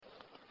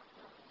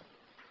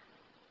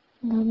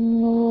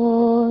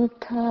Namo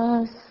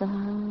tassa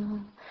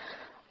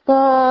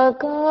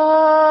bhagavato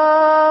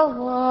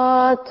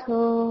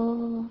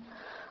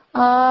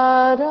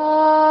arahato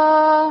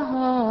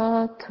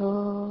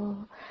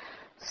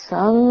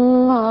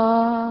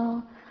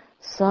samma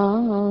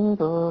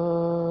sambuddhassa.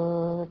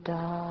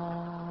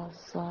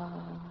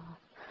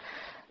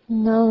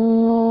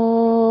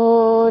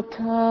 Namo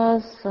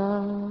tassa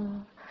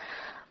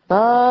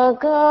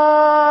bhagavato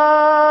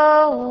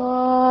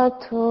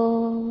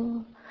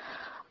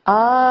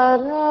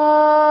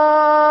arahato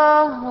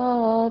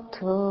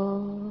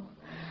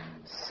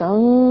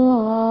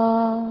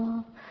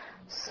samma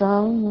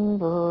sambuddhassa.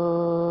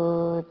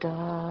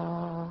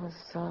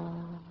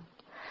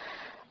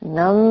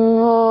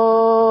 Namo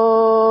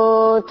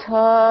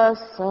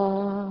tassa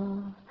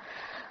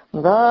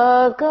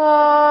bhagavato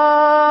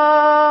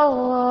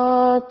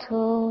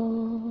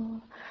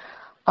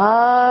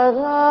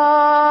arahato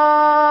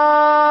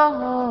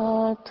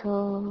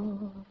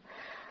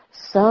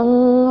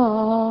samma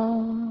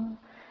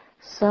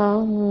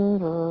sambuddhassa.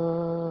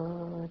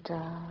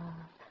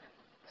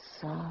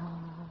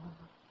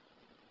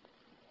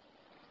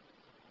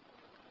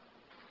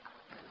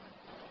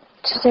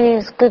 Today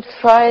is Good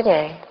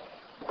Friday.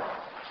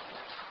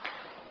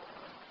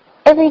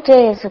 Every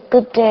day is a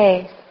good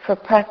day for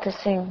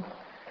practicing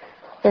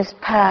this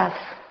path,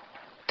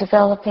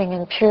 developing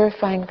and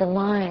purifying the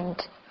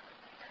mind.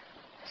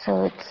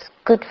 So it's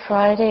Good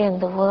Friday in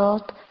the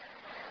world,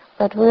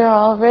 but we are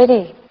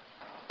already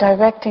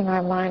directing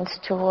our minds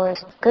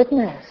towards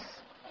goodness,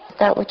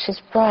 that which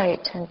is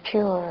bright and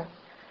pure,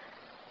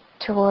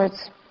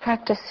 towards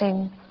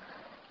practicing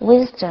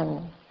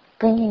wisdom,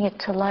 bringing it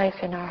to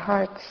life in our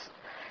hearts,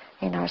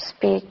 in our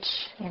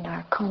speech, in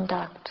our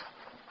conduct,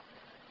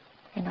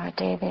 in our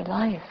daily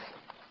life.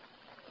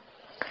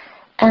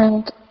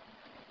 And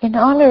in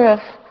honor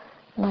of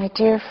my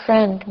dear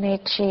friend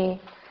Meiji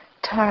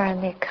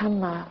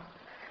Taranekama,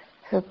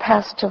 who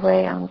passed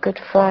away on Good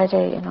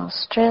Friday in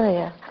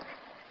Australia,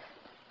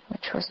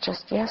 which was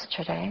just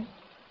yesterday,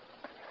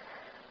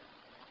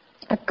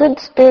 a good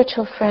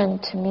spiritual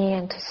friend to me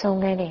and to so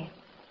many,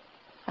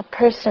 a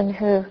person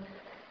who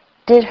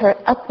did her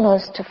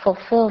utmost to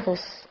fulfill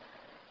this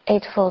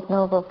Eightfold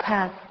Noble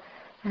Path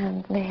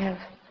and may have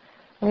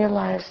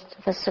realized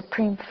the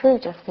supreme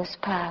fruit of this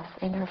path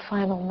in her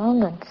final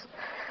moments,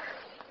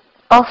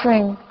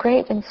 offering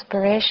great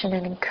inspiration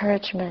and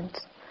encouragement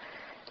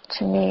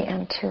to me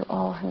and to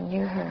all who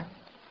knew her.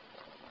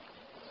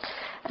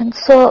 And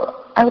so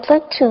I would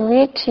like to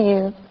read to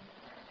you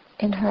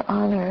in her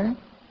honor,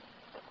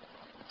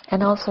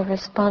 and also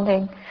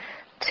responding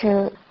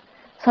to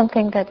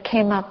something that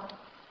came up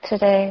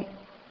today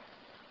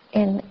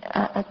in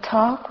a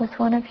talk with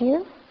one of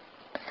you,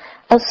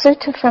 a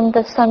sutta from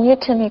the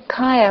Samyutta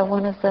Nikaya,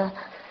 one of the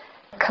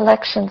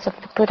collections of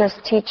the Buddha's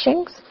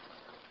teachings.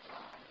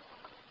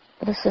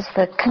 This is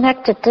the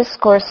Connected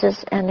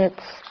Discourses, and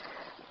it's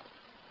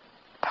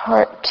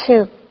part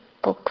 2,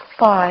 book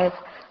 5,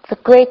 the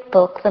great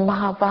book, the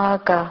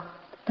Mahabharata,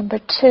 number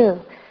 2,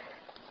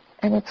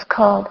 and it's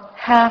called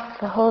Half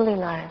the Holy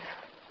Life.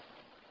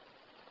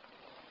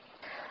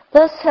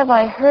 Thus have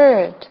I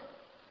heard,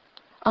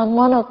 on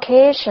one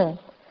occasion,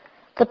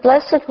 the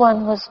Blessed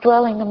One was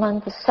dwelling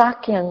among the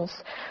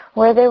Sakyans,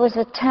 where there was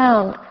a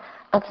town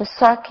of the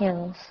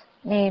Sakyans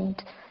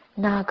named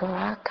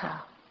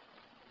Nagaraka.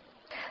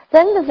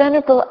 Then the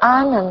Venerable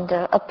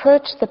Ananda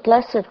approached the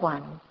Blessed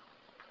One.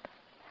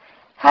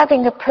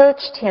 Having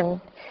approached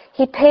him,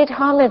 he paid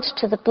homage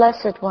to the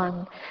Blessed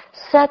One,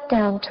 sat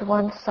down to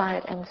one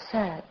side and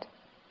said,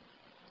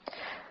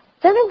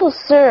 "Venerable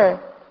Sir,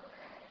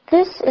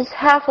 this is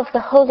half of the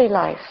holy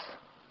life,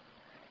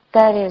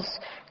 that is,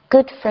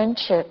 good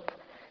friendship,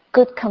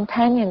 good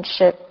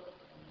companionship,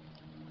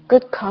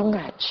 good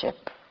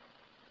comradeship."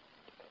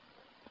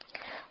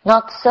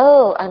 "Not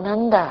so,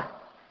 Ananda.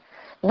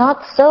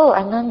 Not so,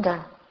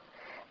 Ananda.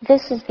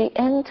 This is the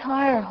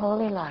entire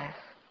holy life.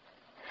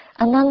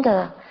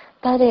 Ananda,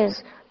 that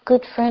is,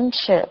 good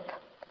friendship,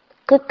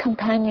 good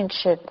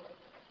companionship,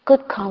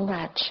 good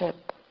comradeship.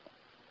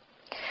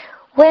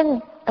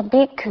 When a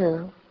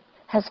bhikkhu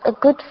has a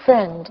good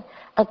friend,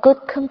 a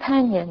good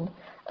companion,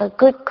 a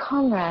good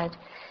comrade,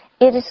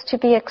 it is to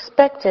be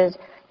expected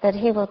that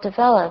he will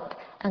develop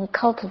and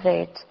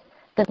cultivate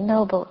the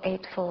Noble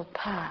Eightfold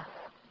Path.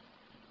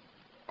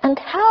 And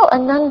how,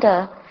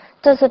 Ananda,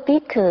 does a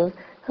bhikkhu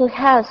who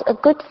has a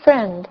good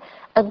friend,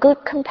 a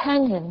good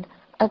companion,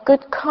 a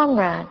good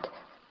comrade,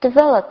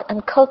 develop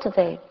and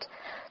cultivate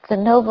the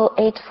Noble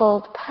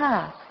Eightfold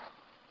Path?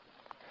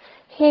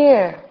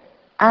 Here,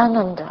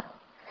 Ananda,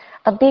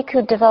 a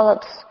bhikkhu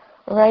develops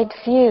right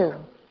view,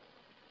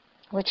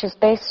 which is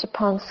based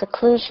upon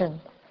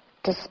seclusion,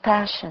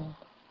 dispassion,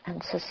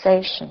 and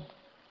cessation,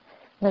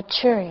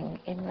 maturing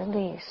in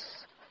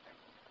release.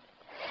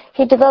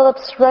 He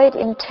develops right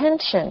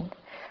intention,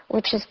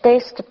 which is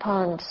based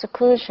upon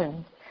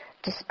seclusion,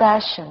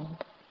 dispassion,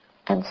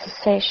 and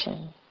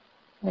cessation,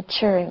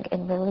 maturing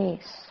in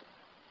release.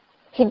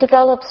 He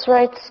develops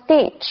right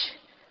speech,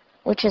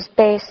 which is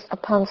based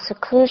upon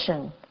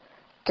seclusion,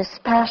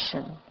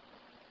 dispassion,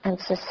 and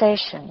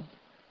cessation,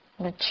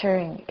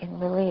 maturing in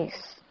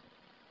release.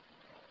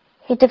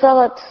 He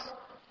develops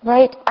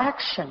right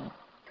action,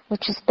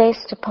 which is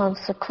based upon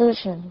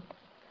seclusion,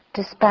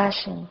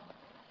 dispassion,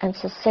 and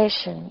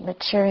cessation,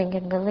 maturing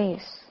in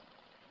release.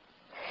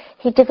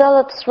 He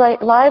develops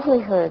right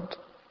livelihood,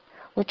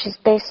 which is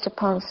based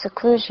upon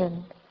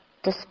seclusion,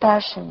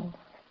 dispassion,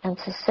 and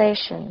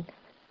cessation,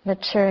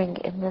 maturing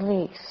in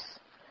release.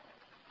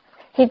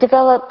 He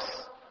develops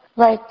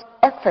right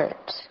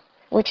effort,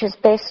 which is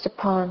based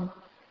upon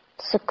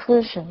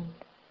seclusion,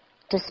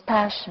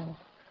 dispassion,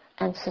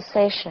 and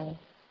cessation,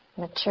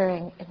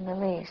 maturing in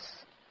release.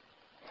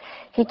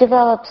 He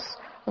develops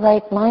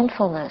right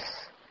mindfulness,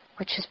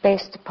 which is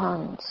based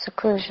upon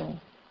seclusion,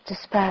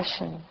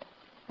 dispassion,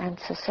 and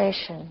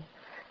cessation,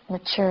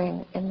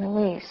 maturing in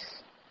release.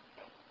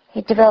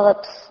 He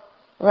develops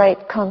right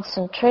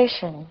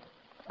concentration,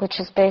 which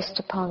is based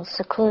upon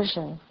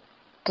seclusion,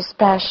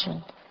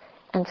 dispassion,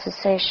 and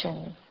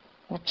cessation,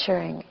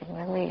 maturing in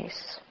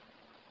release.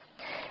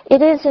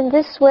 It is in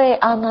this way,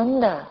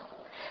 Ananda,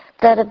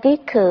 that a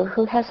bhikkhu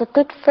who has a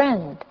good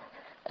friend,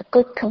 a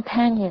good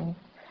companion,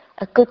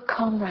 a good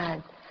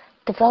comrade,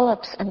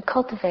 develops and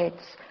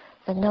cultivates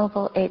the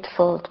Noble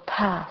Eightfold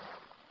Path.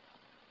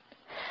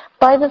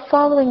 By the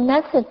following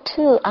method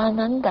too,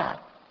 Ananda,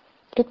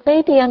 it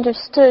may be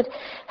understood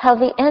how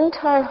the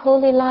entire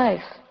holy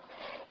life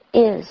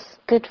is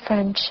good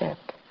friendship,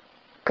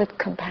 good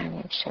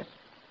companionship,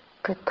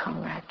 good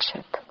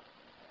comradeship.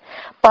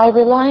 By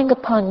relying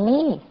upon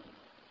me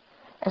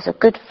as a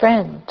good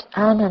friend,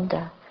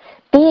 Ananda,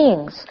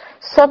 beings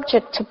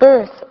subject to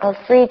birth are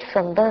freed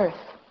from birth.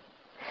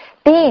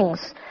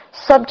 Beings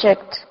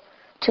subject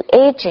to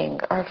aging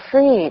are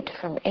freed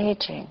from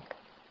aging.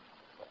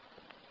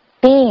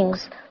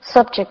 Beings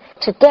subject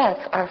to death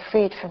are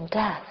freed from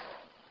death.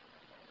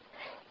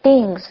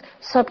 Beings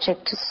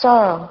subject to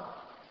sorrow,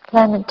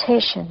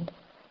 lamentation,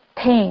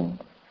 pain,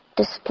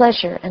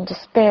 displeasure, and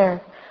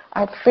despair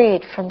are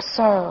freed from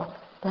sorrow,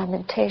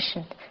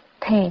 lamentation,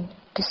 pain,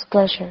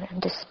 displeasure,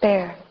 and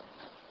despair.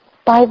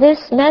 By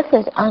this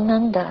method,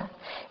 Ananda,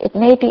 it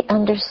may be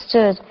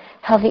understood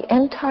how the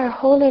entire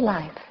holy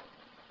life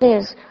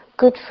is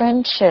good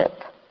friendship,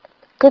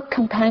 good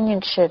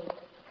companionship,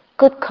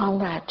 good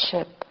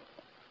comradeship.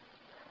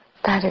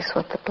 That is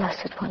what the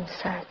Blessed One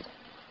said.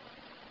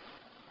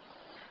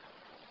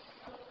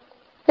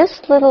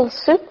 This little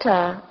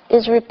sutta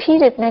is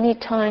repeated many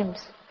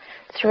times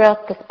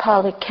throughout the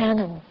Pali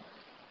Canon.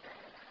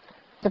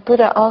 The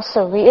Buddha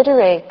also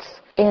reiterates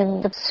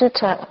in the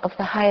Sutta of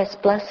the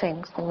highest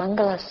blessings, the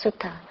Mangala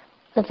Sutta.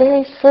 The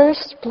very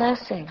first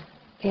blessing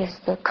is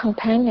the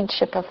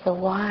companionship of the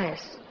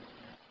wise.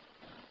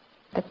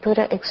 The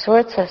Buddha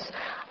exhorts us,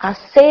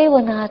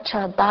 asevana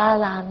cha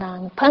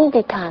balanang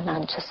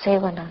panditanang cha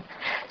sevana.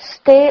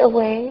 Stay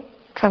away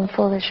from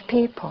foolish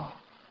people.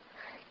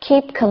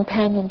 Keep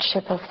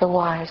companionship of the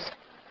wise.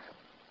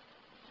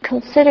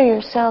 Consider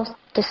yourselves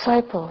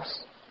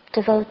disciples,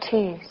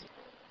 devotees,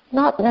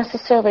 not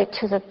necessarily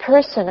to the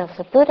person of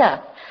the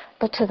Buddha,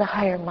 but to the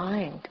higher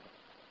mind.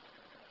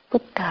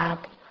 Buddha,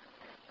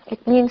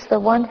 it means the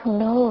one who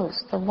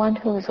knows, the one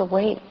who is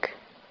awake.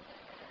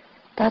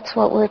 That's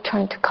what we're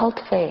trying to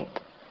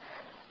cultivate.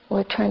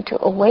 We're trying to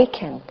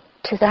awaken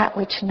to that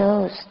which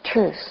knows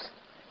truth,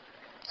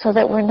 so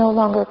that we're no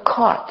longer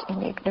caught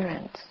in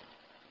ignorance.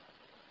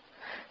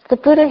 The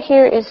Buddha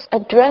here is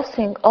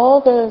addressing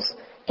all those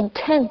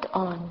intent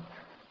on,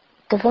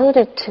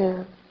 devoted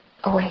to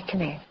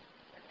awakening.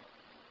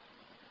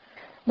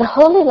 The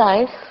holy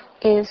life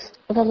is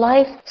the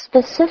life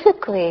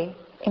specifically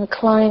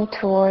inclined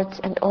towards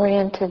and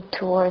oriented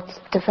towards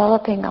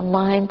developing a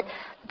mind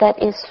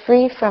that is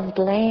free from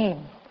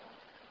blame,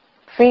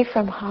 free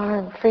from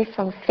harm, free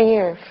from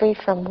fear, free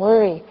from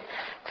worry,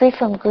 free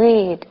from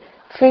greed,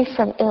 free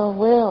from ill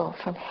will,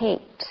 from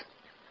hate,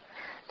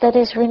 that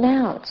is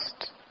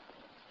renounced.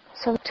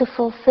 So to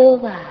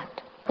fulfill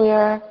that, we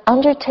are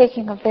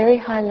undertaking a very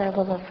high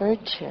level of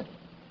virtue.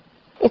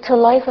 It's a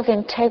life of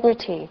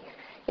integrity.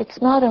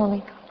 It's not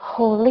only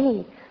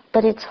holy,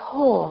 but it's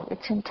whole,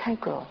 it's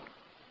integral.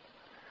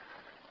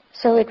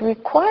 So it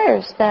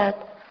requires that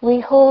we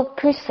hold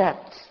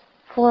precepts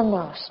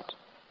foremost.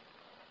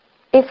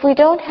 If we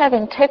don't have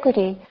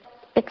integrity,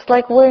 it's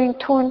like wearing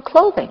torn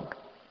clothing,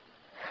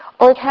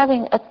 or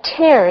having a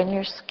tear in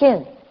your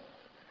skin.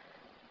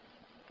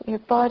 Your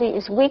body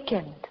is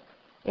weakened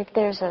if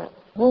there's a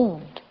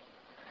wound.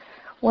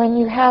 When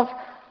you have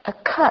a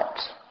cut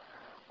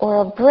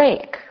or a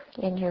break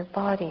in your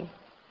body,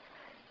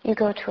 you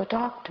go to a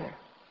doctor.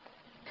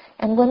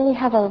 And when we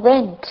have a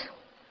rent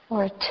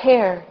or a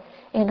tear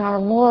in our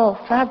moral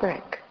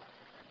fabric,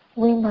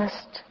 we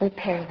must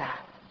repair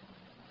that.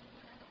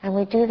 And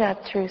we do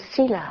that through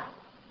sila,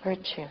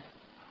 virtue.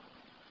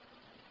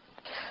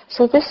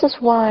 So this is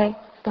why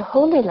the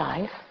holy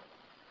life,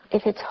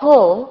 if it's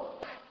whole,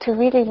 to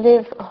really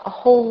live a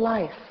whole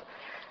life,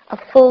 a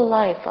full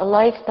life, a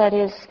life that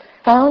is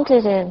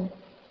founded in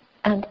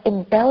and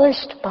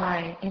embellished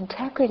by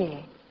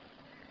integrity,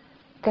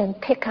 then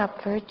pick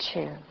up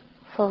virtue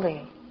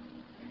fully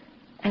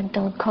and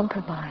don't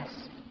compromise.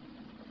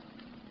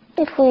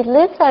 If we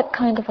live that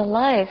kind of a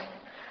life,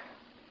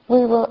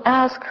 we will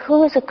ask,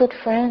 who is a good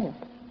friend?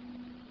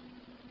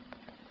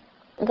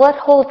 What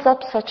holds up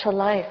such a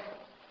life?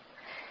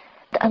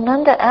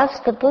 Ananda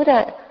asked the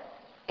Buddha,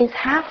 is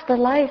half the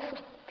life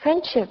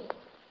friendship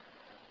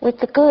with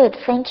the good,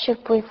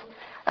 friendship with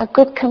a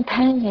good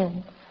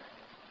companion,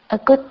 a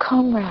good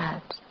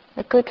comrade,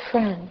 a good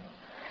friend?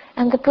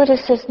 And the Buddha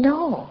says,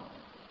 no,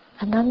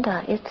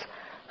 Ananda, it's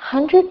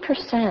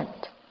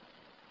 100%.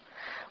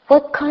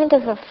 What kind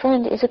of a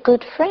friend is a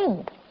good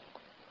friend?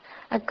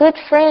 A good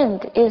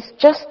friend is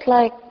just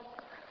like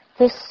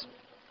this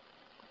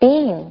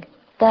being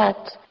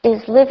that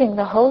is living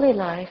the holy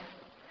life,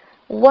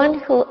 one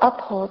who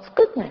upholds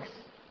goodness,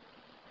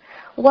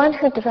 one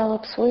who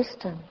develops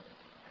wisdom,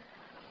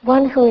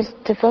 one who is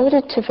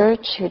devoted to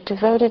virtue,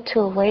 devoted to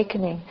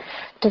awakening,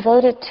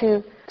 devoted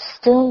to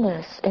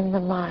stillness in the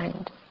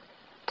mind,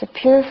 to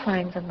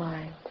purifying the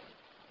mind.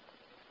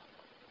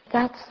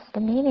 That's the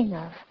meaning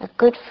of a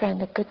good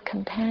friend, a good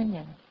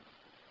companion.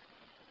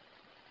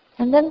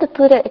 And then the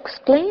Buddha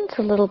explains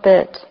a little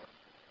bit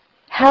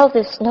how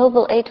this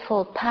Noble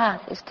Eightfold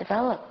Path is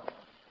developed.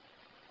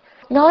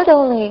 Not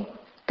only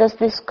does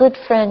this good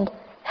friend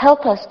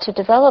help us to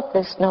develop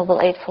this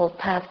Noble Eightfold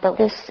Path, but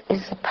this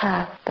is a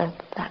path that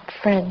that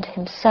friend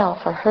himself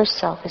or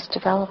herself is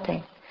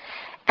developing.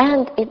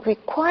 And it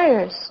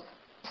requires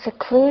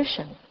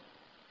seclusion.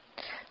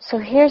 So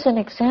here's an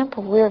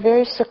example. We're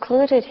very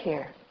secluded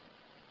here.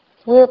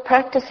 We're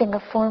practicing a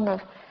form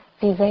of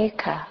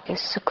viveka, is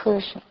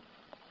seclusion.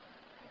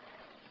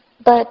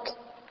 But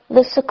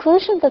the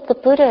seclusion that the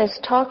Buddha is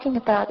talking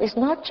about is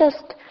not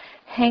just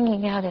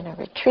hanging out in a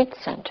retreat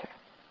center,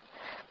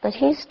 but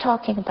he's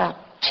talking about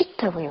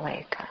citta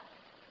viveka.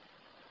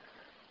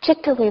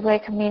 Citta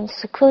viveka means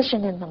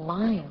seclusion in the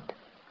mind.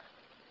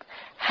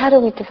 How do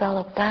we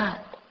develop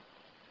that?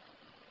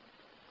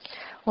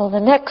 Well, the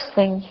next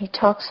thing he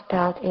talks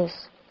about is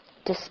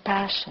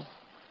dispassion.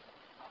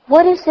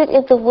 What is it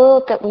in the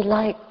world that we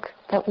like,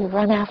 that we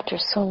run after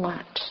so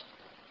much,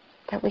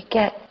 that we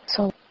get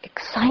so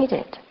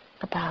excited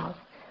about,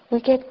 we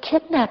get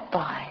kidnapped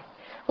by,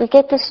 we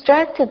get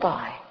distracted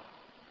by?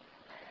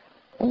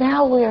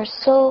 Now we are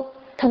so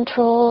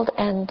controlled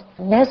and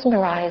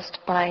mesmerized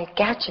by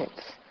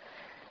gadgets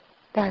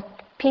that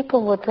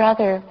people would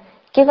rather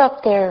give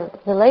up their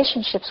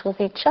relationships with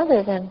each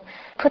other than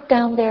put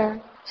down their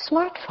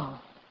smartphone.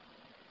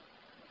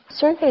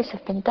 Surveys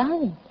have been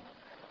done.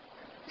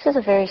 This is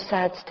a very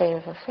sad state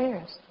of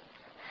affairs.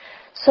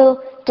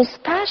 So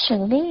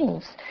dispassion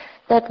means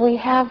that we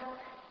have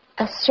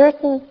a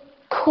certain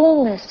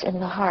coolness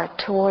in the heart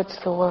towards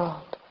the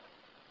world,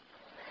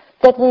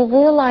 that we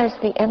realize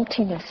the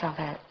emptiness of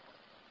it.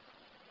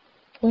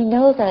 We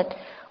know that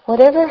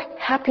whatever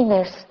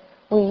happiness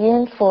we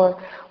yearn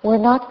for, we're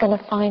not going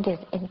to find it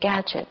in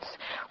gadgets.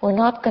 We're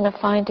not going to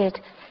find it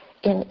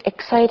in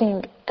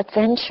exciting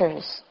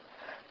adventures,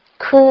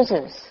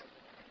 cruises,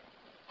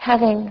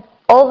 having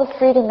all the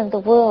freedom in the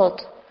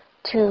world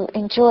to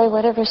enjoy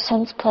whatever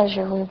sense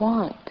pleasure we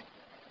want.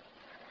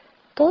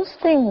 Those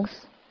things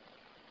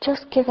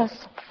just give us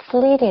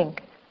fleeting,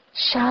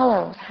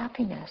 shallow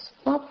happiness,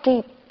 not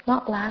deep,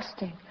 not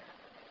lasting.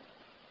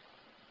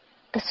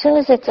 As soon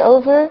as it's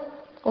over,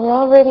 we're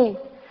already,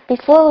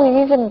 before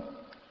we've even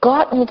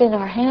gotten it in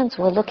our hands,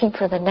 we're looking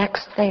for the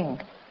next thing.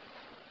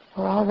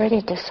 We're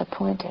already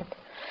disappointed.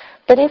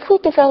 But if we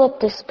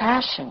develop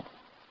dispassion,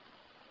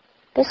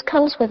 this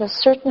comes with a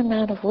certain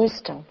amount of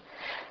wisdom,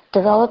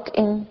 developed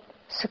in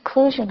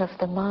seclusion of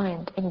the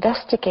mind,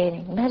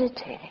 investigating,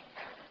 meditating,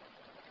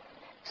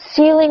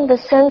 sealing the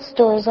sense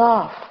doors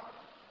off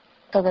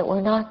so that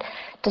we're not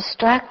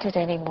distracted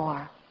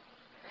anymore,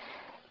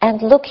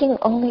 and looking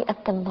only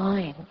at the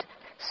mind,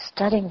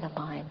 studying the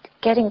mind,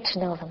 getting to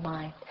know the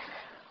mind.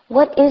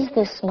 What is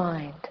this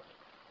mind?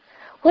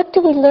 What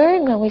do we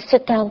learn when we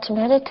sit down to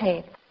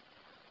meditate?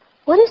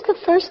 What is the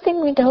first thing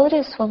we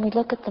notice when we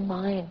look at the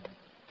mind?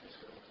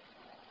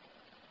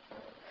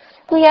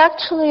 We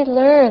actually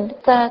learn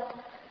that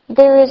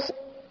there is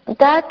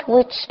that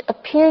which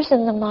appears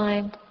in the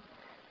mind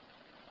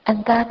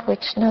and that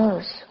which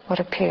knows what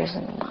appears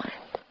in the mind.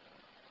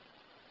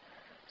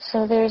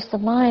 So there's the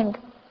mind,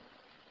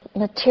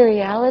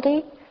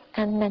 materiality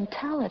and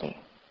mentality.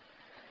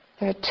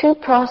 There are two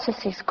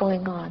processes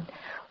going on.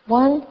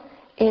 One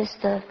is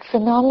the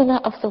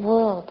phenomena of the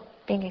world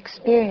being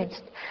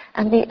experienced,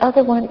 and the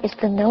other one is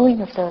the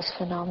knowing of those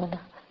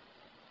phenomena.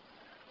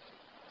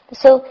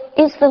 So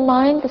is the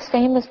mind the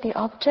same as the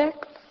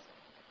objects?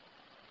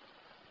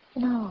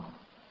 No,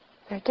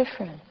 they're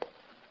different.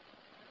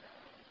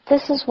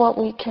 This is what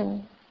we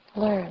can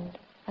learn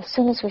as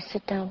soon as we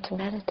sit down to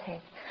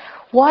meditate.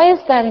 Why is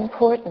that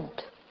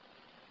important?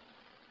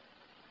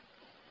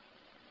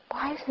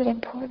 Why is it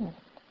important?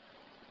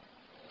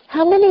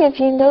 How many of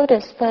you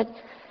notice that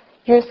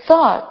your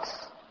thoughts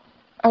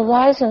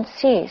arise and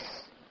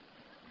cease,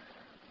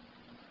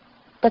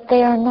 but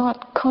they are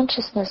not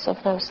consciousness of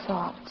those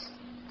thoughts?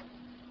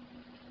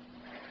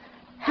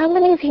 How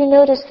many of you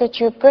notice that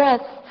your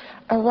breath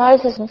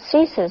arises and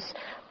ceases,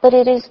 but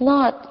it is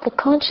not the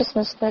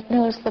consciousness that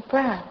knows the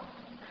breath?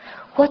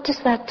 What does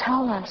that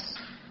tell us?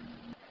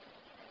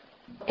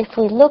 If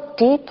we look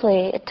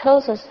deeply, it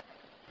tells us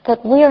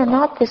that we are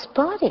not this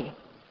body,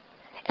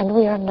 and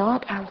we are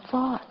not our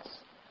thoughts.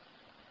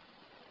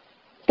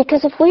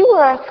 Because if we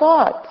were our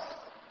thoughts,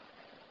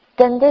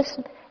 then this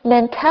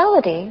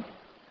mentality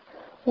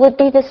would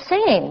be the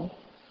same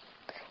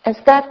as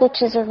that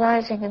which is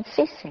arising and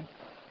ceasing.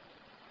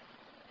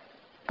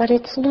 But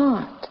it's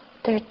not.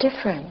 They're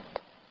different.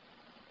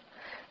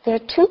 There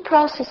are two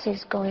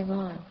processes going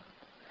on.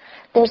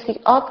 There's the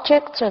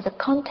objects or the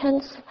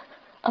contents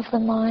of the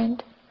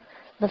mind,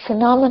 the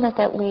phenomena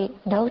that we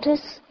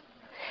notice,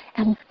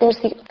 and there's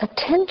the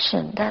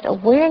attention, that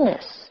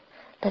awareness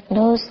that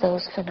knows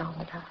those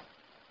phenomena.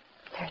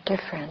 They're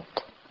different.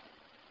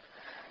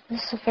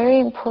 This is a very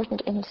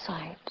important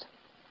insight.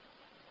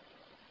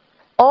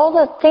 All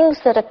the things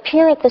that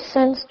appear at the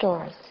sense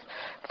doors,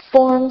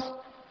 forms,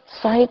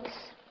 sights,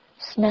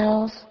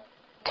 smells,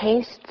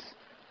 tastes,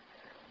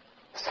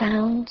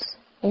 sounds,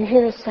 you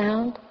hear a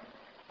sound.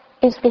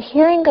 Is the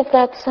hearing of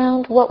that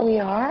sound what we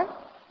are?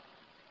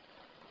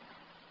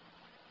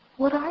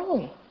 What are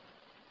we?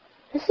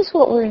 This is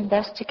what we're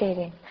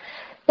investigating.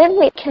 Then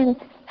we can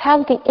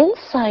have the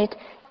insight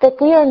that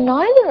we are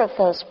neither of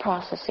those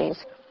processes.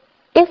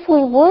 If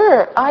we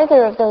were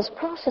either of those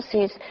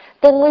processes,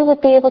 then we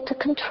would be able to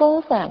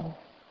control them.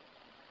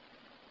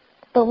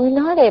 But we're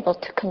not able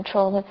to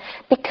control them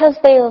because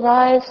they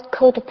arise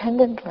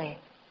codependently.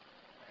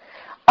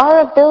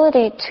 Our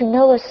ability to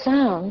know a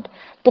sound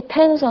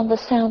depends on the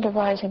sound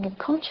arising in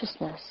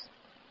consciousness.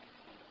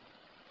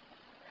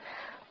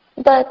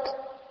 But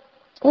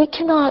we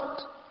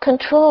cannot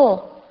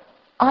control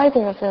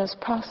either of those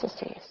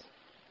processes.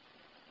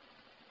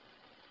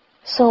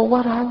 So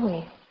what are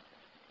we?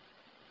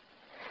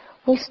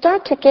 We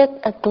start to get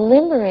a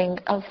glimmering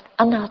of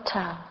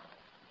anatta,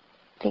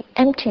 the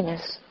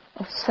emptiness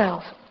of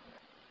self.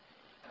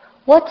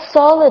 What's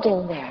solid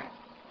in there?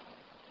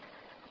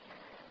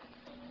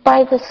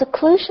 By the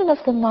seclusion of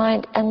the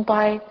mind and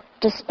by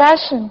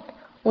dispassion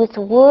with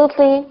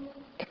worldly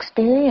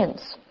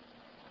experience,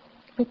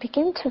 we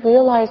begin to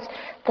realize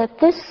that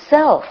this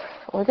self,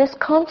 or this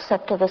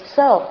concept of a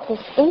self,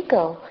 this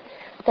ego,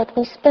 that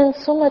we spend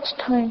so much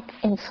time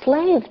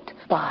enslaved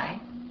by,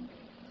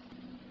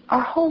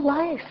 our whole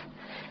life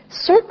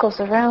circles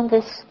around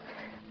this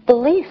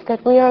belief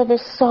that we are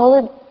this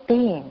solid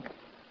being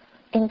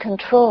in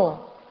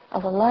control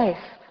of a life.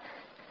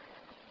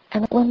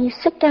 And when we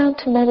sit down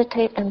to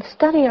meditate and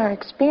study our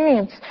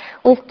experience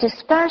with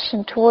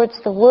dispassion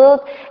towards the world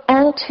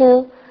and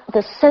to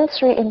the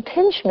sensory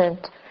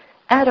impingement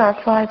at our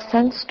five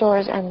sense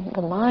doors and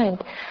the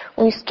mind,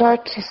 we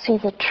start to see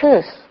the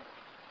truth,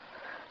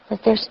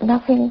 that there's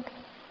nothing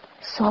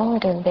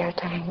solid in there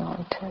to hang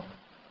on to.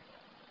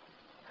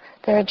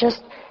 There are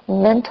just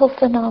mental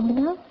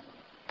phenomena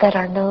that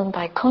are known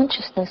by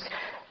consciousness,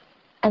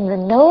 and the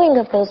knowing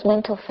of those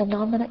mental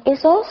phenomena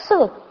is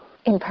also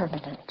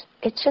impermanent.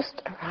 It's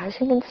just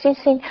arising and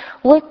ceasing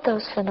with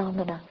those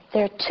phenomena.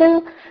 They're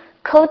two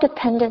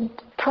codependent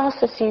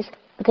processes.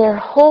 Their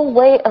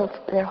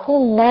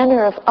whole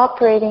manner of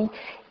operating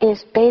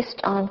is based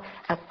on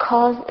a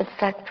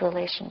cause-effect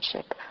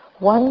relationship.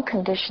 One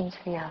conditions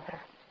the other.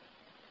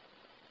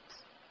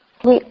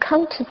 We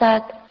come to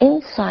that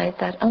insight,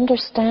 that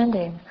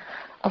understanding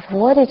of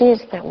what it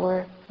is that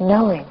we're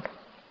knowing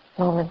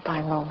moment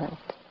by moment.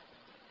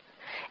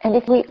 And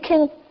if we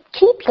can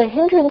keep the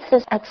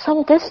hindrances at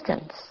some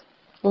distance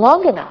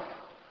long enough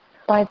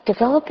by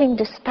developing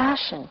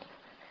dispassion,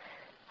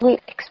 we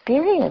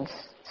experience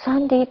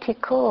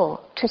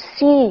sanditiko, to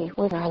see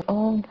with our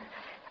own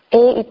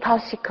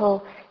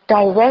eipasiko,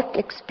 direct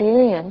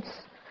experience,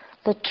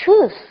 the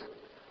truth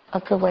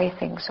of the way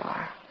things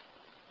are.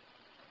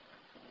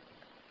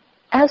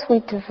 As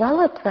we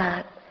develop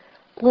that,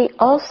 we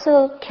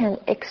also can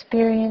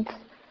experience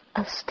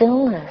a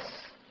stillness.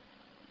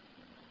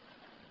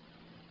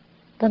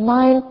 The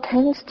mind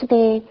tends to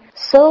be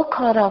so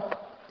caught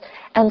up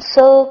and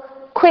so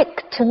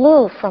quick to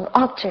move from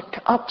object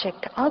to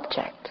object to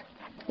object,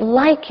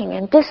 liking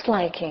and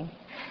disliking,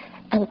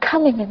 and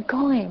coming and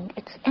going.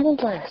 It's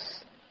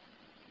endless.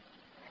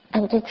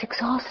 And it's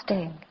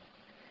exhausting.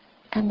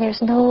 And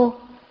there's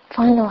no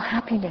final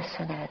happiness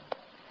in it.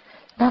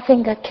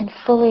 Nothing that can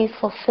fully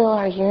fulfill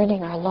our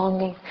yearning, our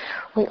longing.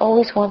 We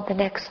always want the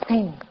next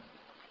thing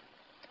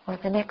or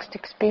the next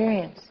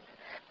experience.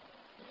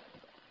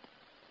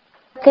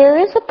 There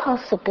is a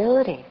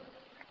possibility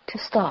to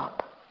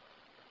stop.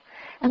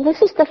 And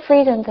this is the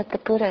freedom that the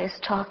Buddha is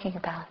talking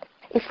about.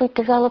 If we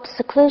develop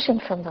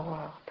seclusion from the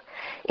world,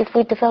 if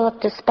we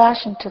develop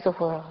dispassion to the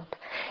world,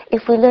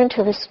 if we learn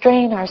to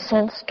restrain our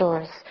sense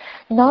doors,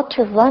 not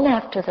to run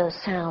after those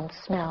sounds,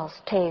 smells,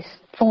 tastes,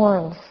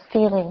 forms,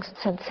 feelings,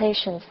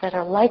 sensations that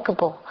are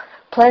likable,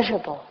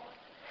 pleasurable,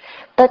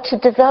 but to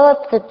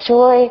develop the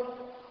joy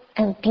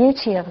and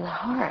beauty of the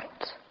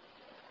heart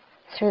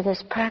through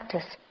this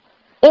practice,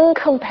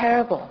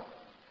 incomparable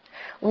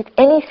with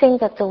anything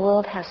that the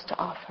world has to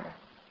offer.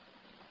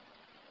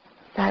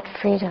 That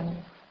freedom.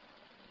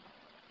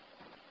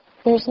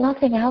 There's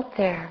nothing out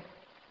there.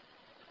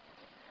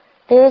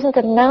 There isn't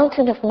a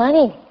mountain of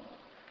money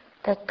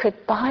that could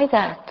buy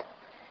that,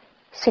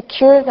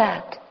 secure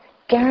that,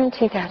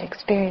 guarantee that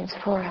experience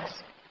for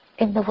us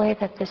in the way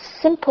that this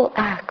simple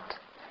act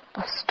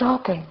of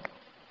stopping,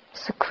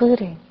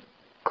 secluding,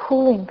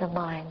 cooling the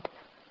mind,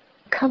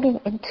 coming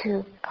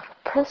into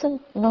a present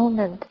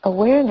moment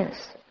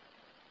awareness,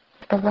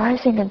 the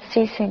rising and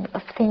ceasing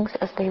of things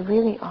as they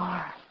really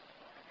are,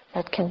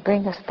 that can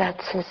bring us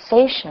that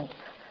cessation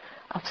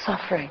of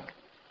suffering.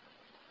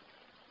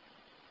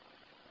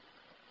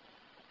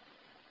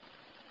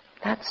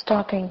 That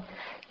stopping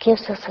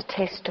gives us a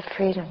taste of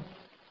freedom.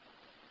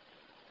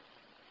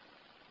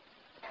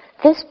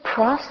 This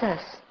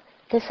process,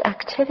 this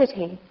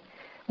activity,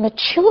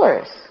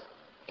 matures.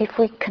 If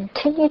we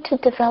continue to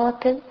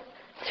develop it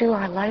through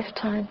our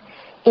lifetime,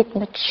 it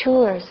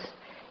matures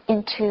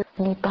into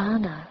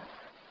nibbana.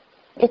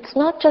 It's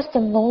not just a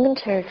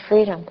momentary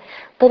freedom,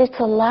 but it's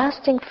a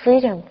lasting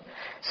freedom,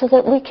 so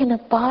that we can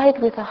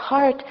abide with a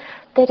heart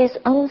that is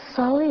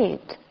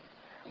unsullied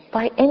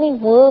by any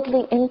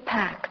worldly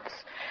impacts.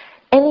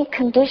 Any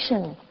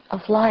condition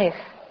of life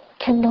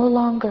can no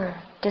longer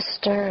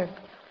disturb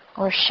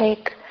or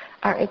shake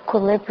our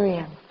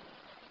equilibrium,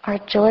 our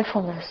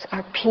joyfulness,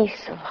 our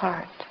peace of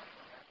heart.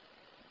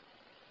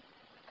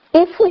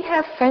 If we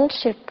have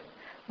friendship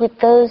with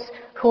those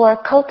who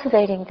are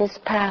cultivating this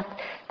path,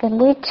 then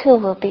we too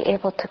will be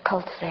able to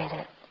cultivate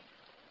it.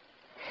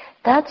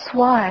 That's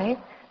why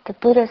the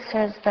Buddha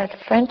says that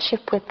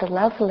friendship with the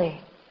lovely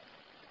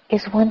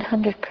is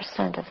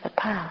 100% of the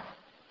path.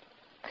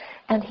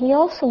 And he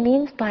also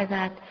means by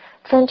that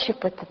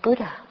friendship with the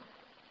Buddha.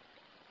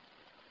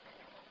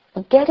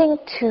 Getting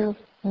to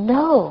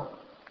know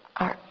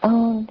our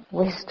own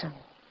wisdom,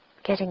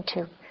 getting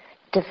to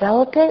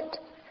develop it,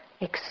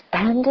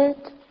 expand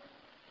it,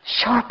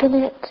 sharpen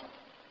it,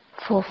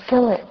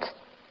 fulfill it,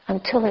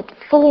 until it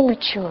fully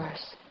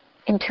matures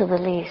into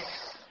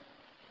release,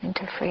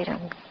 into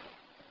freedom.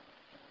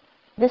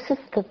 This is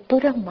the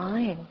Buddha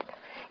mind.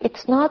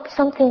 It's not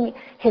something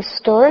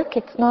historic.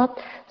 It's not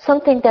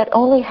something that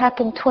only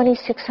happened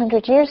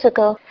 2,600 years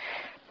ago.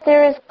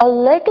 There is a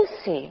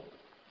legacy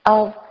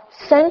of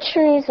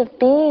centuries of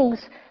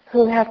beings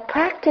who have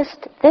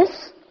practiced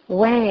this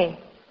way,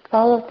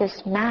 followed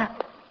this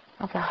map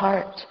of the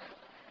heart,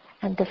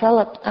 and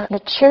developed a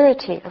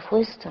maturity of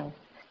wisdom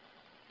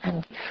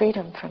and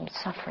freedom from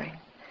suffering,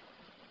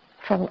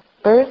 from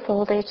birth,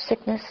 old age,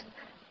 sickness,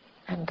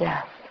 and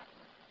death,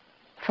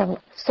 from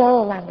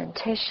sorrow,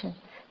 lamentation,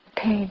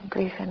 pain,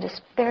 grief, and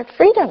despair.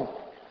 Freedom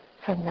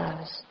from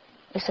those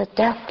is a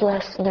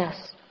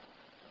deathlessness.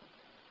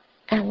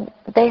 And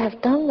they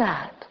have done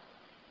that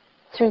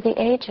through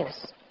the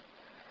ages.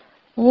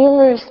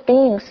 Numerous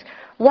beings,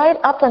 right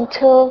up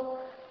until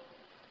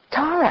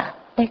Tara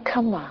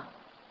Nekama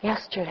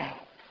yesterday.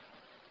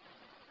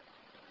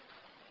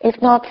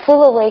 If not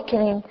full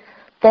awakening,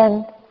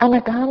 then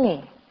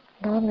anagami,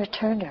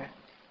 non-returner.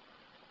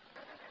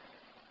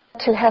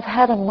 To have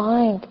had a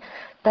mind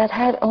that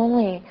had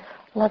only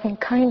loving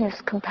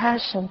kindness,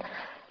 compassion,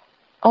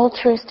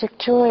 altruistic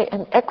joy,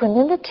 and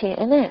equanimity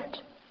in it.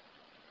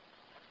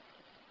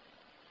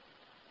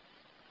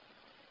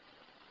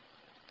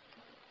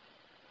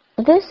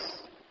 This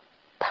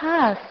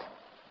path,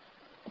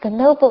 the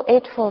Noble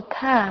Eightfold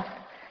Path,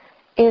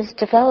 is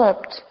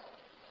developed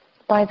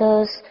by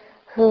those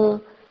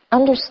who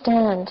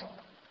understand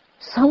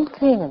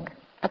something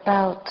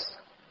about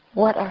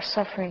what our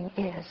suffering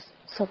is.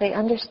 So they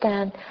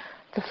understand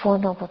the Four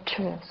Noble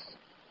Truths.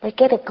 They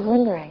get a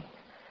glimmering,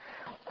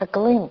 a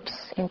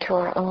glimpse into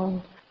our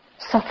own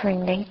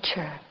suffering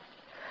nature,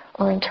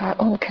 or into our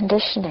own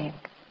conditioning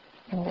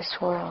in this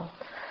world.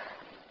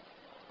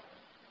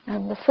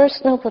 And the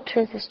first Noble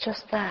Truth is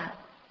just that.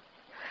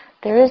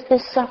 There is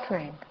this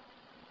suffering.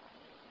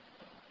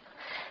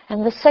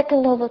 And the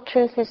second Noble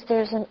Truth is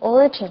there's an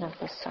origin of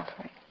this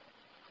suffering.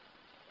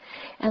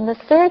 And the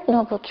third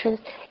Noble Truth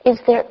is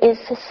there is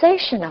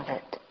cessation of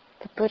it.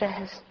 The Buddha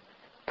has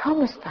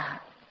promised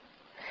that.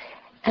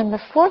 And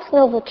the fourth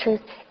Noble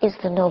Truth is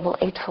the Noble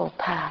Eightfold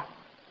Path.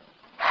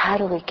 How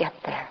do we get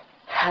there?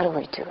 How do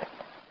we do it?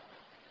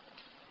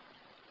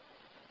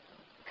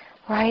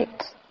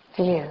 Right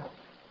view,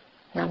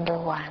 number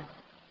one.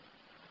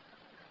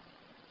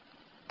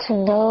 To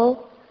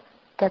know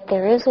that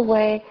there is a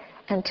way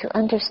and to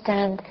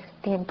understand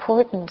the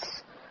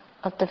importance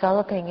of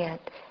developing it,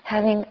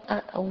 having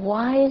a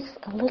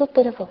little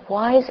bit of a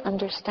wise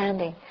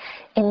understanding,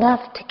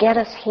 enough to get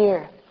us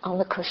here on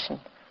the cushion.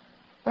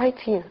 Right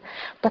view.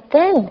 But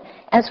then,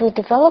 as we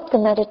develop the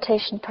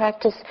meditation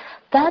practice,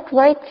 that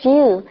right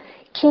view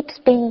keeps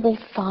being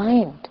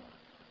refined,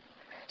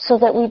 so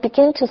that we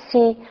begin to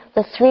see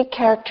the three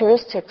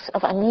characteristics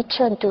of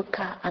anicca,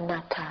 dukkha,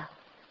 anatta.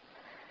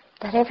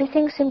 That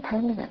everything's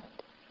impermanent,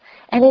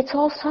 and it's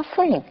all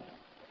suffering,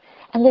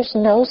 and there's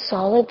no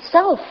solid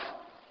self.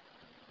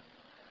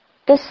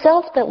 This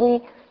self that we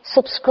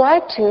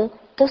subscribe to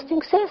doesn't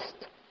exist.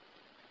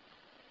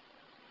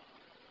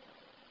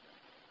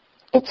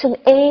 It's an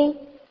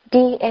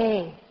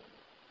ADA,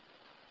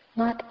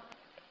 not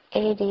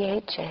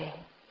ADHA.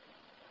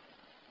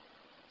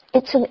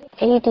 It's an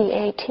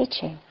ADA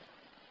teaching.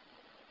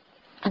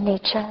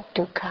 Anicca,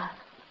 dukkha,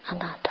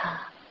 anatta.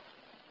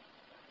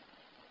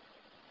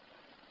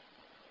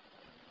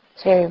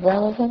 It's very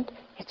relevant.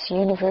 It's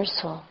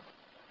universal.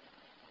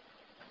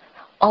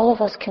 All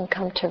of us can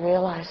come to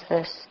realize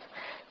this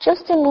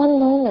just in one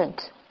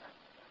moment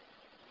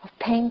of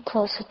paying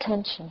close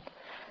attention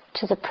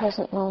to the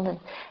present moment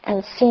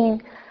and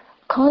seeing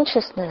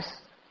consciousness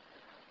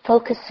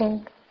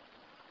focusing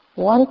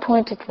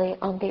one-pointedly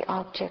on the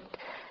object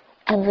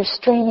and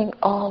restraining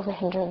all the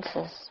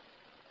hindrances,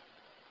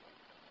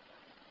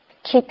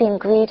 keeping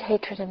greed,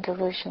 hatred, and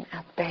delusion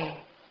at bay,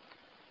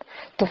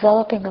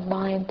 developing a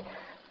mind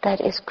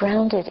that is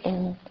grounded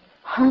in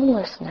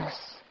harmlessness,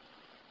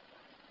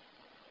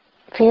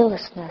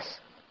 fearlessness,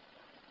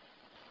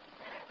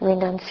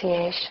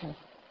 renunciation.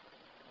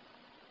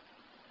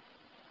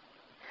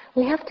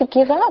 We have to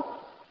give up.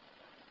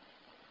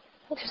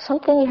 There's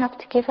something you have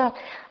to give up.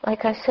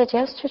 Like I said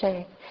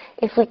yesterday,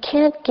 if we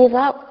can't give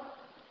up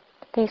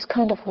these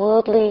kind of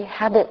worldly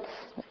habits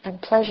and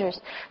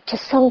pleasures to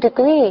some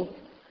degree,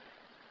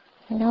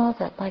 you know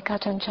that, like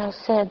Ajahn Chah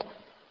said,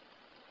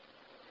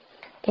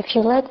 if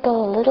you let go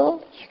a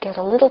little, you get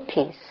a little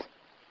peace.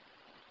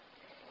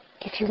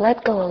 If you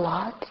let go a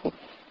lot, you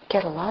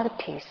get a lot of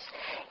peace.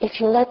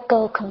 If you let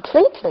go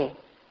completely,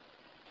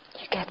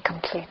 you get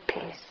complete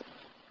peace.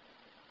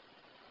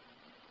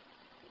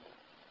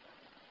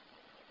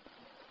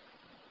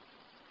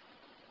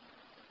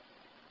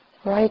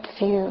 Right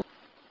view,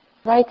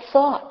 right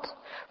thought.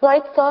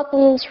 Right thought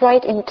means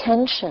right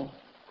intention.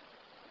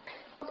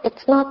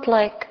 It's not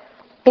like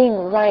being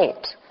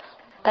right,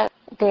 that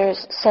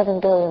there's 7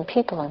 billion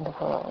people in the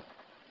world.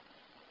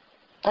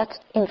 That's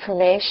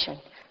information.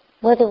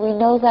 Whether we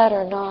know that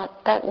or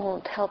not, that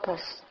won't help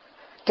us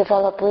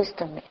develop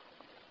wisdom.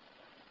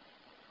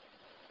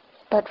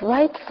 But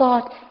right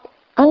thought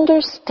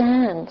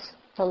understands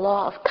the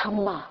law of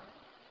kamma.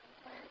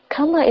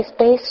 Kamma is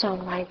based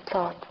on right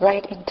thought,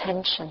 right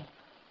intention.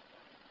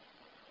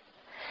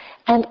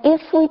 And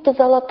if we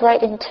develop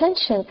right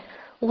intention,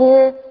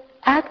 we're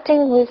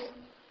acting with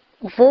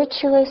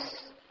virtuous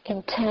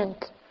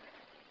intent,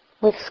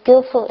 with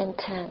skillful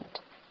intent,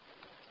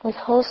 with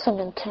wholesome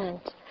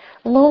intent,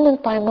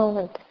 moment by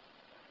moment,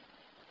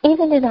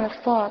 even in our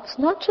thoughts,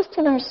 not just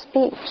in our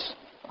speech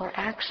or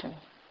action,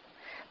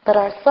 but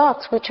our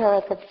thoughts, which are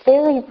at the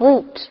very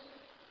root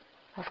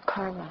of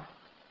karma.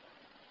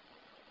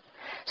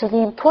 So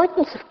the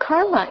importance of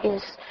karma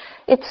is,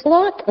 it's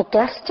not a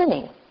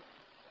destiny.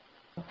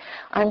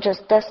 I'm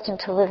just destined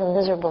to live a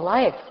miserable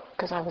life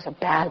because I was a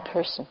bad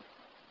person.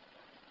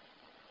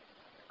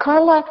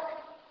 Karma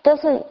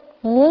doesn't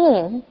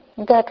mean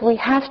that we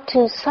have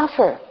to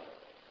suffer.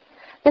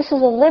 This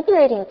is a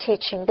liberating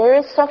teaching. There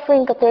is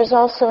suffering, but there's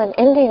also an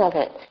ending of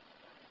it.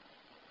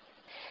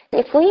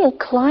 If we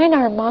incline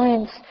our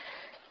minds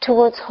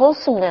towards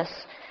wholesomeness,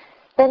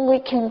 then we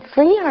can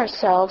free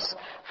ourselves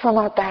from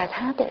our bad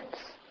habits.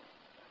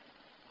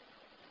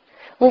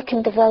 We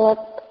can develop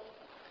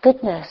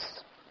goodness,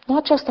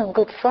 not just on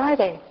Good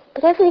Friday,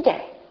 but every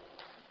day.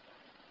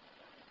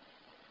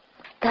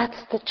 That's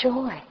the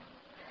joy.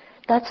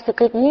 That's the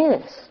good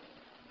news.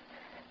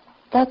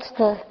 That's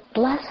the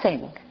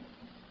blessing,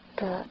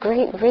 the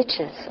great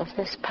riches of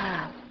this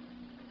path.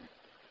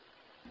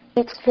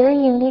 It's very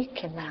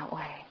unique in that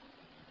way.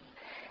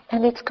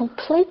 And it's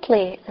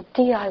completely a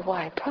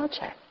DIY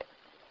project.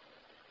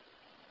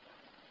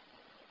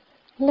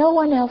 No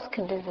one else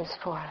can do this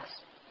for us.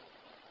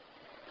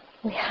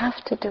 We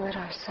have to do it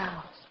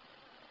ourselves.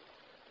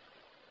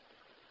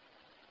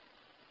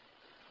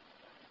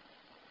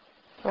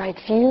 Right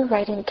view,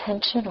 right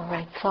intention, or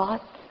right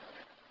thought,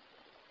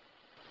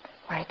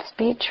 right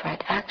speech,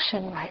 right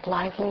action, right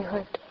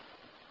livelihood,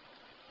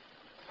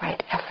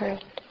 right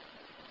effort,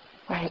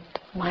 right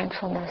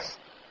mindfulness,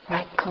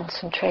 right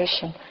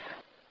concentration.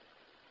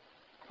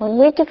 When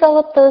we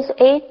develop those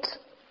 8,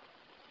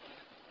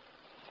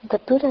 the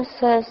Buddha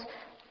says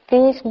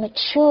these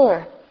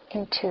mature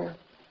into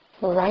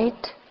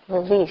right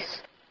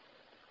release.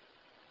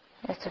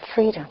 It's a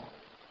freedom.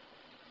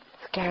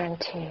 It's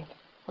guaranteed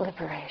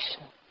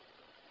liberation.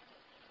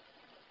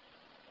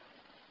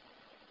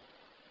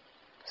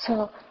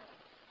 So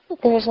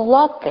there's a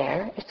lot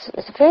there. It's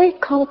a very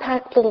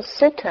compact little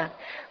sutta.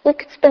 We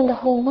could spend a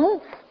whole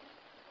month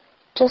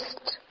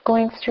just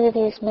going through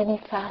these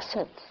many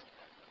facets.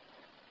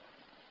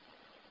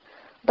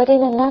 But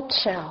in a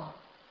nutshell,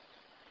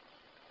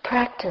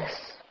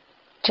 practice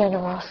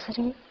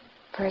generosity,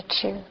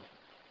 virtue,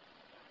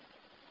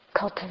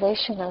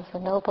 cultivation of the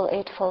Noble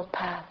Eightfold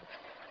Path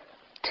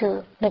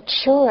to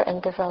mature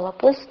and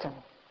develop wisdom.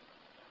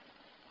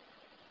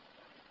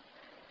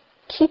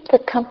 Keep the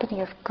company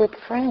of good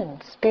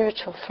friends,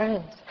 spiritual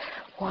friends,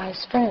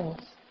 wise friends,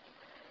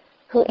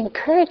 who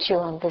encourage you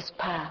on this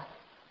path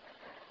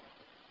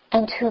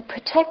and who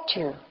protect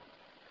you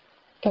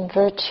in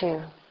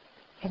virtue,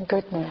 in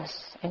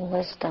goodness, in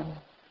wisdom.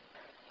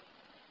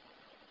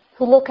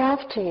 who look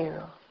after you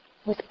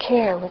with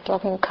care, with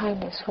loving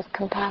kindness, with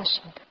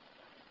compassion.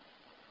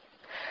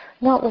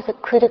 Not with a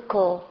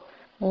critical,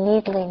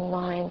 needling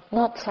mind,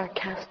 not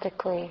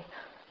sarcastically,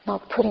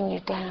 not putting you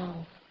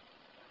down.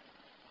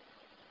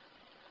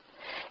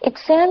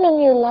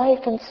 Examine your life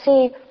and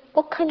see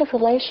what kind of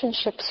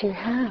relationships you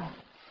have.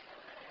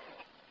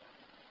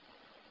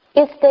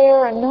 If they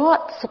are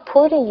not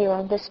supporting you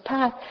on this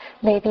path,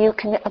 maybe you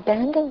can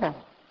abandon them.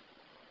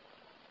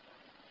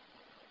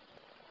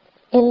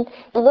 In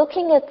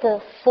looking at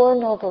the Four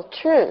Noble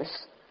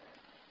Truths,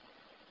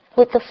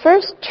 with the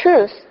first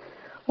truth,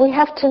 we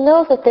have to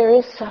know that there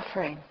is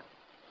suffering.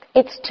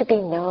 It's to be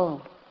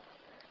known.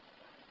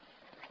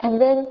 And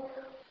then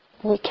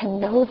we can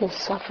know this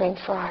suffering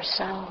for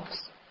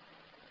ourselves.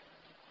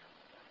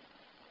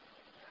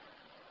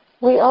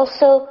 We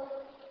also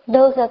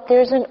know that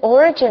there's an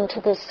origin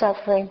to this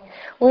suffering.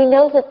 We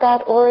know that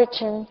that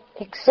origin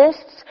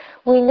exists.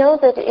 We know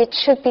that it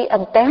should be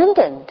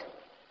abandoned.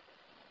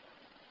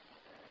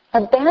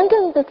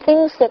 Abandon the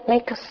things that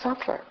make us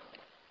suffer.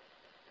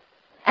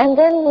 And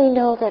then we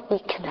know that we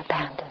can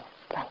abandon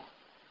them.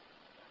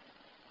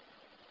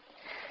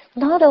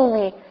 Not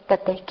only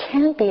that they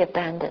can be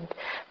abandoned,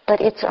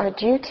 but it's our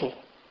duty.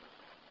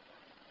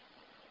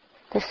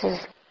 This is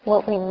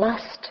what we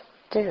must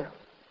do.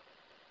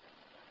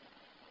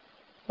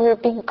 We're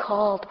being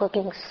called, we're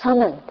being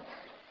summoned.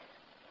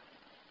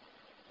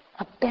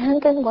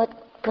 Abandon what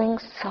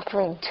brings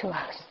suffering to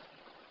us.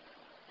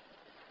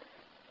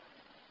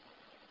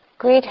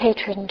 Greed,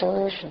 hatred, and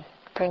delusion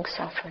bring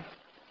suffering,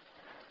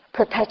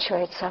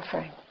 perpetuate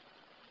suffering.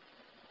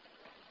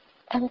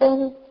 And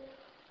then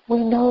we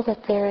know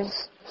that there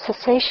is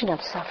cessation of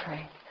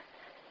suffering.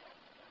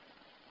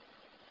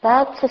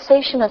 That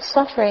cessation of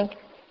suffering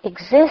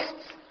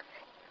exists.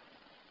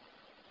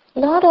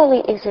 Not only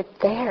is it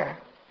there,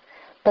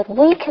 but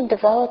we can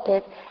develop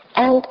it,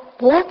 and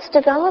let's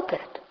develop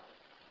it.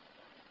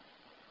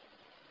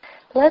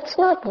 Let's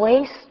not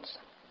waste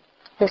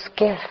this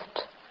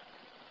gift,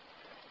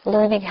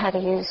 learning how to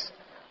use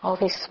all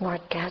these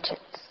smart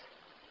gadgets,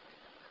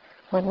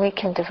 when we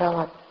can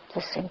develop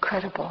this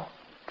incredible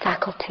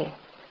faculty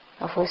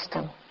of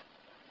wisdom.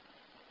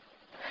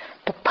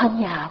 The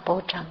panya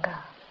bojjhanga,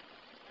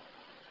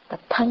 the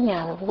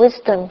panya, the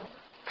wisdom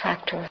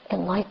factor of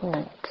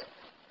enlightenment.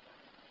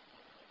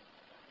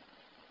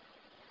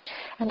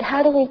 And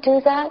how do we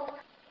do that?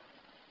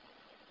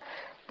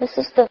 This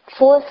is the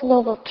fourth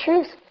noble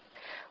truth.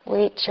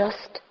 We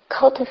just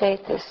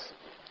cultivate this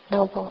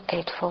noble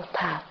Eightfold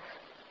Path.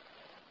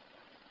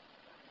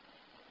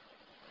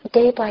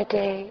 Day by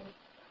day,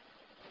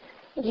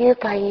 year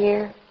by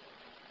year,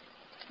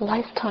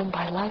 lifetime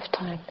by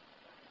lifetime,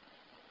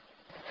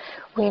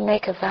 we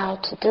make a vow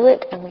to do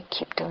it and we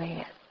keep doing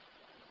it.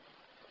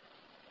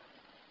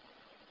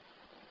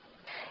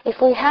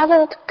 If we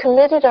haven't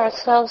committed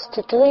ourselves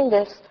to doing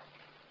this,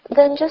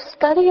 then just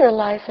study your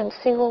life and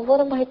see, well, what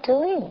am I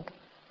doing?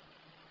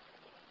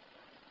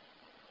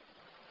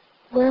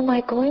 Where am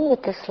I going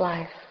with this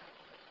life?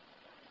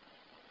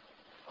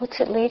 What's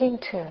it leading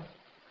to?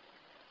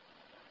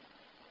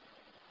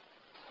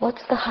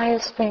 What's the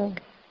highest thing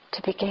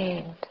to be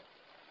gained?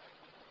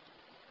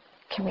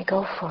 Can we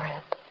go for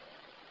it?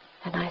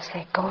 And I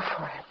say, go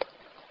for it.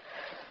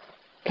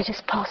 It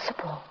is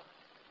possible.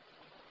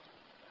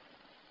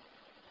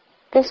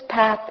 This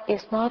path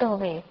is not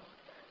only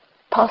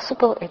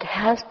possible, it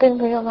has been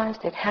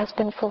realized, it has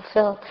been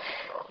fulfilled.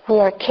 We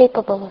are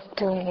capable of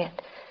doing it.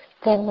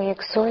 Then we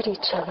exhort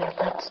each other,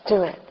 let's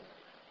do it.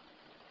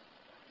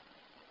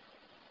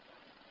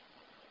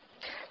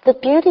 The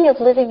beauty of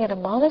living in a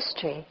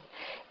monastery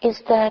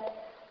is that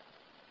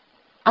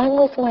I'm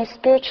with my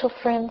spiritual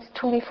friends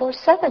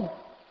 24/7.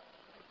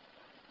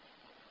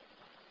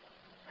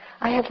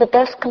 I have the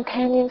best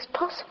companions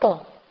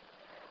possible,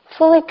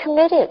 fully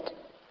committed.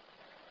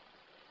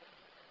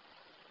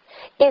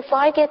 If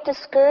I get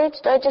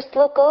discouraged, I just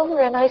look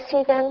over and I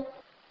see them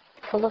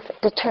full of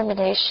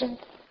determination,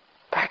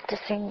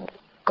 practicing,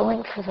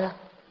 going for the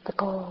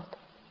gold,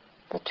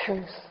 the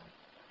truth.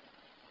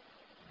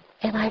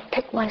 And I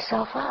pick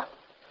myself up.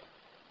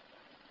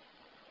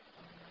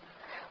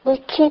 We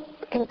keep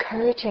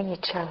encouraging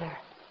each other,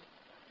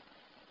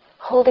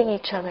 holding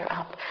each other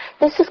up.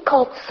 This is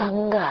called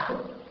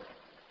Sangha,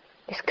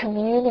 is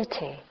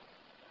community.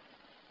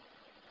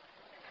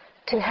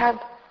 To have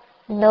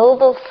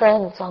noble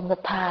friends on the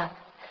path,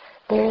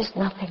 there is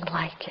nothing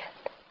like it.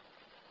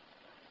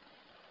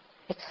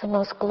 It's the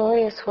most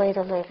glorious way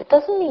to live. It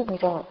doesn't mean we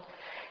don't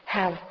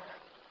have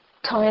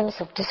times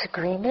of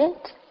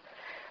disagreement,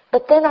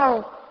 but then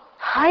our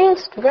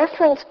highest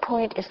reference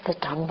point is the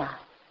Dhamma.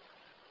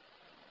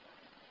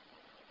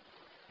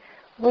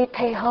 We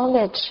pay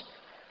homage,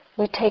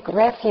 we take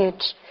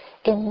refuge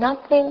in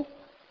nothing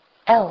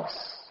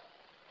else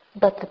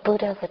but the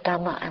Buddha, the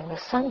Dhamma, and the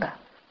Sangha.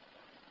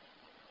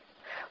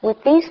 With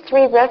these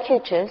three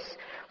refuges,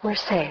 we're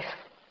safe.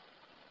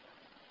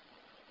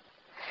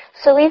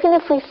 So even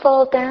if we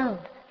fall down,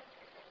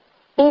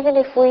 even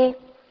if we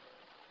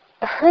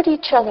hurt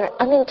each other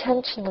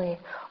unintentionally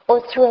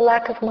or through a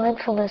lack of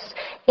mindfulness,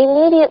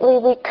 immediately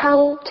we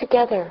come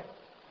together.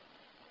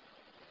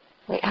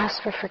 We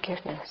ask for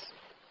forgiveness.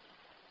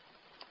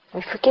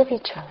 We forgive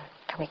each other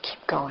and we keep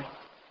going.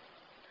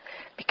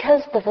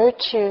 Because the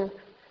virtue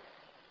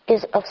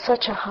is of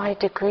such a high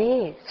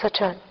degree, such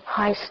a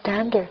high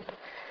standard,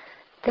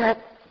 that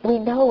we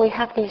know we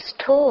have these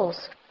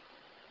tools.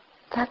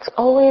 That's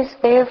always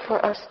there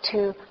for us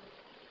to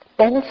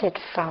benefit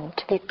from,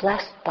 to be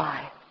blessed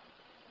by.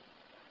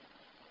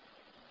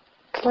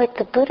 It's like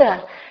the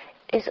Buddha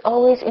is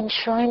always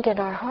enshrined in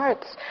our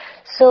hearts.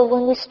 So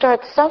when we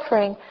start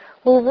suffering,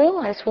 we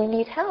realize we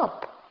need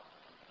help.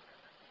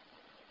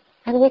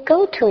 And we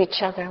go to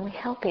each other and we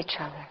help each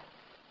other.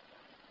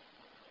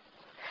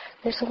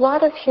 There's a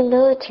lot of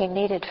humility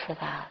needed for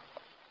that.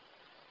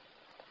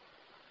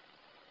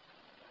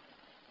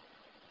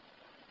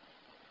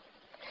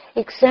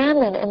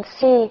 Examine and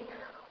see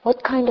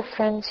what kind of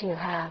friends you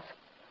have.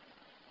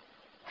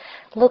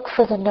 Look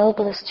for the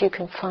noblest you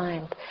can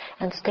find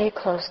and stay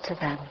close to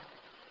them.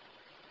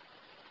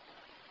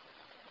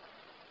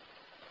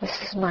 This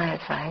is my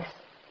advice.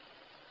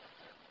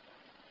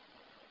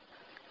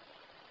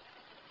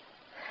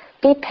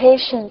 Be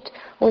patient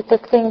with the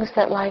things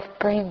that life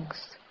brings.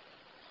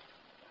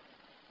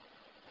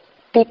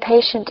 Be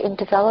patient in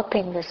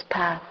developing this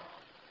path.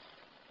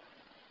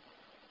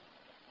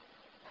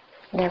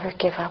 Never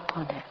give up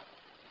on it.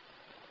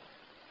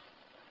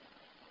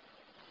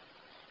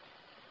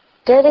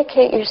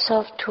 Dedicate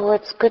yourself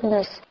towards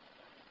goodness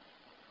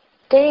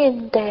day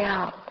in, day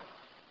out,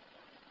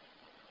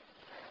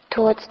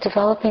 towards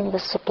developing the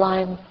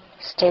sublime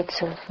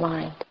states of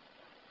mind,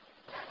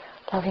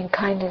 loving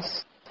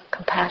kindness,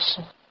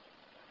 compassion,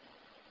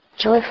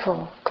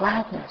 joyful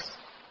gladness,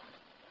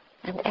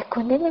 and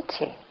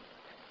equanimity,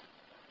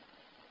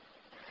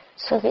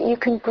 so that you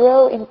can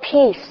grow in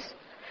peace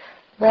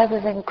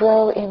rather than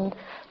grow in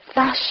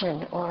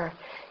fashion or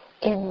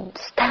in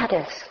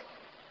status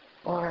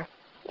or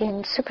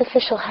in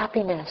superficial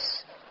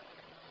happiness.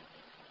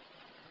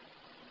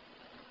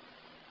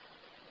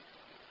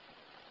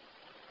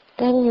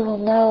 Then you will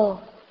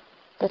know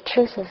the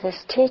truth of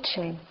this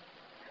teaching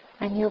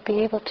and you'll be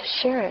able to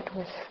share it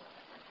with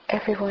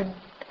everyone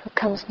who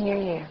comes near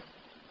you.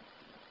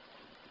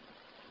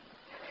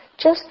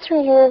 Just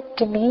through your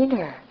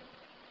demeanor,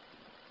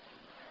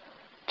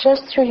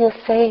 just through your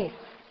faith,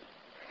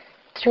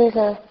 through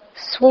the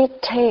sweet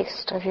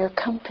taste of your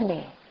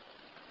company,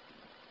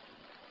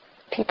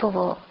 people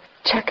will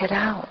check it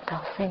out.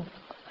 They'll think,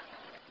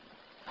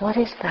 what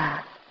is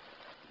that?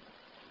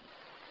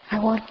 I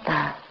want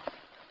that.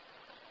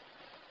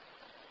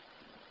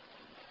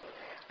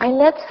 I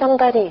met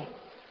somebody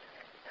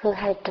who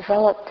had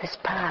developed this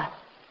path,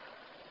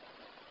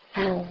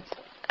 and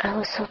I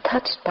was so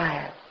touched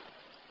by it.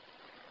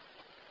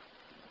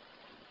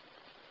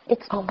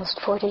 It's almost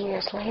 40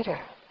 years later.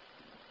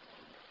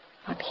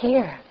 I'm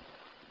here,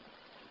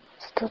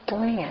 still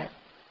doing it.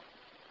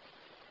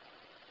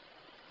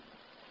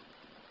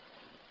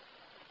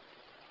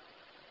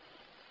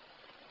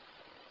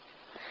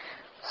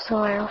 So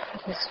I offer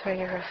this for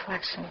your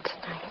reflection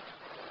tonight.